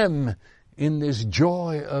am in this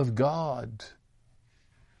joy of God.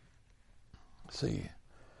 See,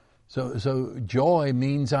 so joy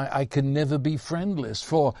means I can never be friendless.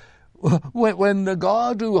 For when the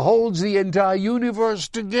God who holds the entire universe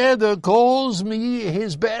together calls me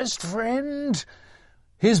his best friend,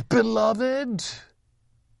 his beloved,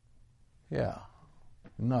 yeah,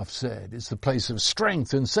 enough said. It's the place of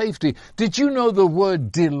strength and safety. Did you know the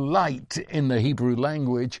word delight in the Hebrew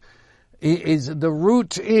language is the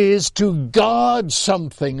root is to guard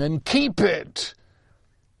something and keep it?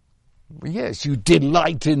 Yes, you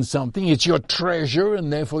delight in something. It's your treasure,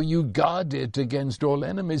 and therefore you guard it against all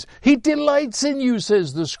enemies. He delights in you,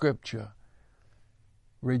 says the Scripture.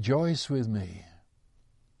 Rejoice with me.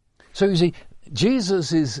 So you see,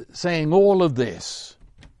 Jesus is saying all of this.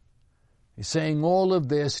 He's saying all of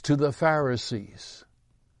this to the Pharisees.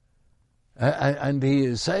 And he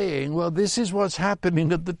is saying, well, this is what's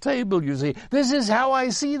happening at the table, you see. This is how I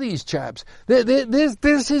see these chaps.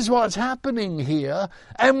 This is what's happening here.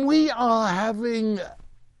 And we are having,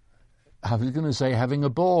 I was going to say having a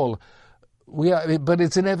ball. But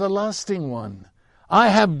it's an everlasting one. I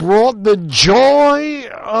have brought the joy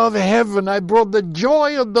of heaven. I brought the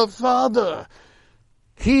joy of the Father.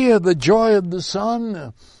 Here, the joy of the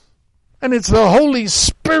Son. And it's the Holy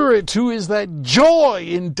Spirit who is that joy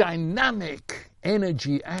in dynamic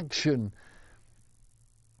energy action.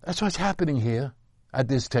 That's what's happening here at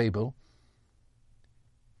this table.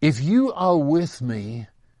 If you are with me,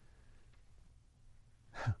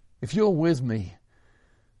 if you're with me,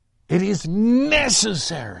 it is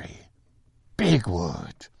necessary. Big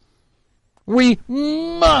word. We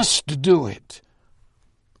must do it.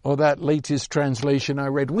 Or that latest translation I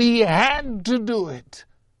read, we had to do it.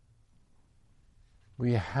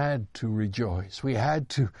 We had to rejoice. We had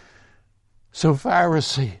to. So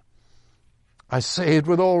Pharisee, I say it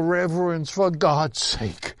with all reverence, for God's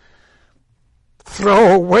sake,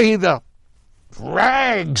 throw away the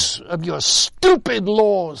rags of your stupid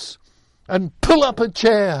laws and pull up a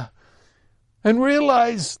chair and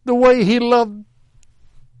realize the way he loved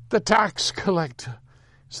the tax collector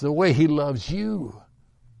is the way he loves you.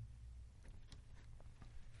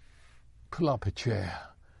 Pull up a chair.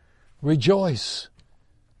 Rejoice.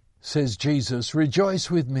 Says Jesus,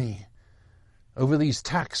 rejoice with me over these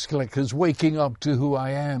tax collectors waking up to who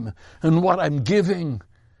I am and what I'm giving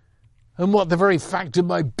and what the very fact of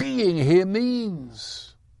my being here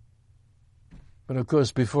means. But of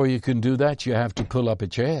course, before you can do that, you have to pull up a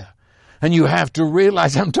chair and you have to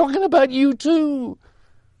realize I'm talking about you too.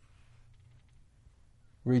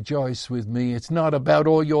 Rejoice with me. It's not about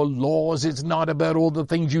all your laws. It's not about all the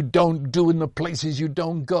things you don't do and the places you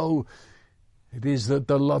don't go. It is that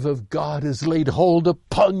the love of God has laid hold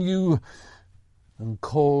upon you and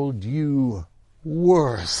called you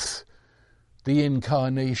worth the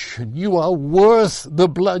incarnation. You are worth the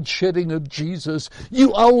bloodshedding of Jesus.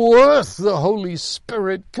 You are worth the Holy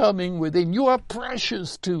Spirit coming within. You are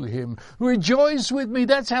precious to him. Rejoice with me.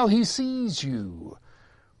 That's how he sees you.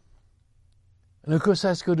 And of course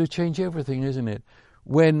that's going to change everything, isn't it?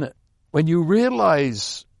 When you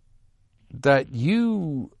realize that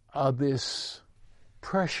you are this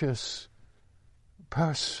precious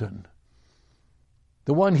person,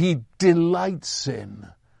 the one he delights in,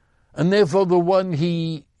 and therefore the one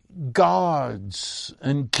he guards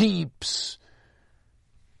and keeps,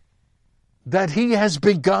 that he has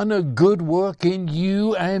begun a good work in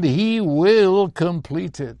you and he will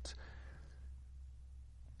complete it.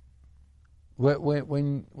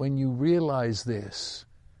 When you realize this,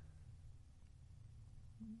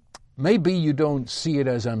 maybe you don't see it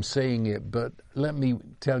as I'm saying it, but let me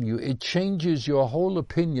tell you, it changes your whole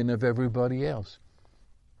opinion of everybody else.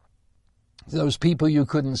 Those people you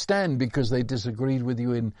couldn't stand because they disagreed with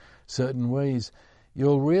you in certain ways,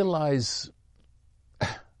 you'll realize,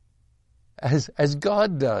 as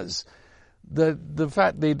God does, that the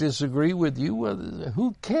fact they disagree with you, well,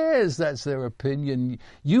 who cares? That's their opinion.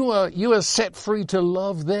 You are set free to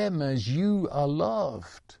love them as you are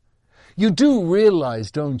loved. You do realize,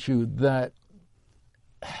 don't you, that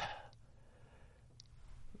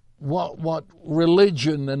what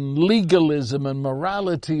religion and legalism and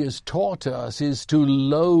morality has taught us is to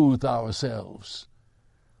loathe ourselves.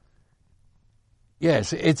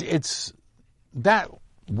 Yes, it's that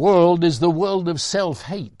world is the world of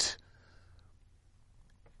self-hate.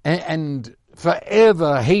 And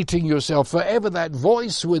forever hating yourself, forever that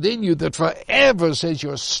voice within you that forever says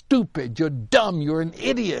you're stupid, you're dumb, you're an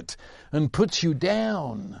idiot, and puts you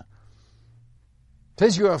down.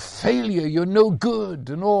 Says you're a failure, you're no good,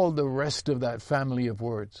 and all the rest of that family of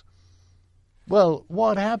words. Well,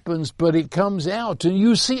 what happens? But it comes out, and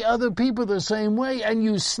you see other people the same way, and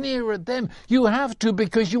you sneer at them. You have to,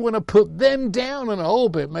 because you want to put them down, and I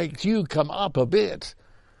hope it makes you come up a bit.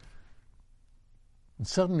 And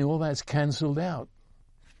suddenly all that's cancelled out.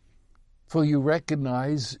 For you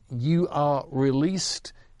recognize you are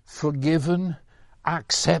released, forgiven,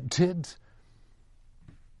 accepted,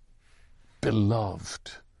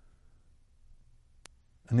 beloved.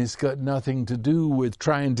 And it's got nothing to do with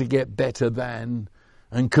trying to get better than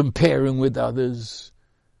and comparing with others.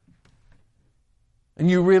 And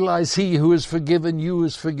you realize he who has forgiven you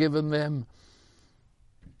has forgiven them.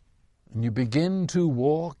 And you begin to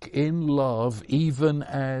walk in love even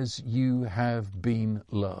as you have been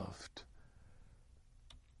loved.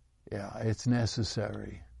 Yeah, it's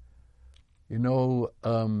necessary. You know,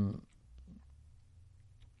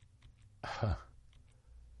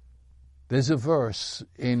 there's a verse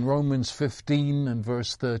in Romans 15 and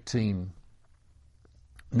verse 13.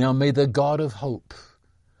 Now may the God of hope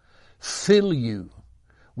fill you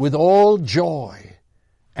with all joy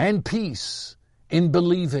and peace in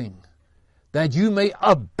believing, that you may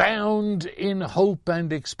abound in hope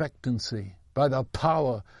and expectancy by the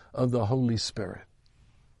power of the Holy Spirit.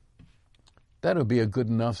 That'll be a good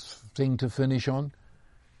enough thing to finish on.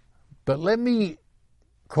 But let me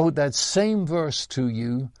quote that same verse to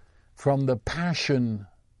you from the Passion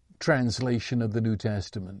translation of the New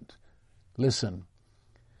Testament. Listen.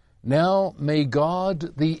 Now may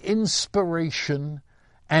God, the inspiration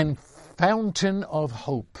and fountain of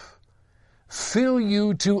hope, fill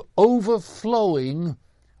you to overflowing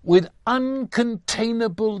with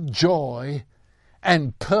uncontainable joy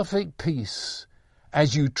and perfect peace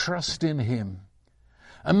as you trust in him.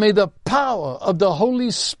 And may the power of the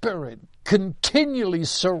Holy Spirit continually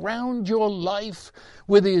surround your life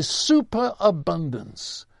with his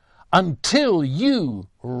superabundance until you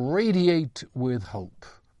radiate with hope.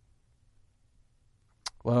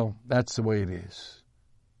 Well, that's the way it is.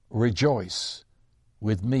 Rejoice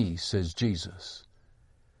with me, says Jesus.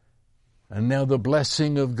 And now the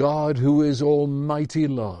blessing of God, who is almighty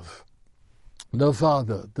love, the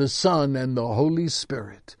Father, the Son, and the Holy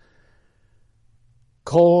Spirit,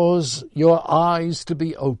 cause your eyes to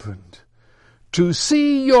be opened, to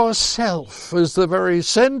see yourself as the very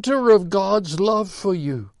center of God's love for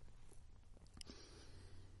you,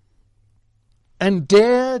 and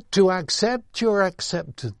dare to accept your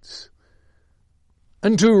acceptance,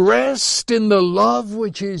 and to rest in the love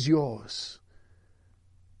which is yours,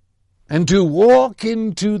 and to walk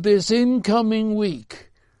into this incoming week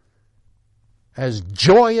as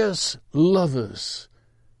joyous lovers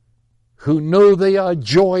who know they are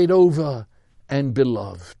joyed over and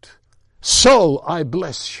beloved. So I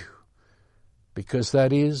bless you, because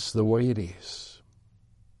that is the way it is.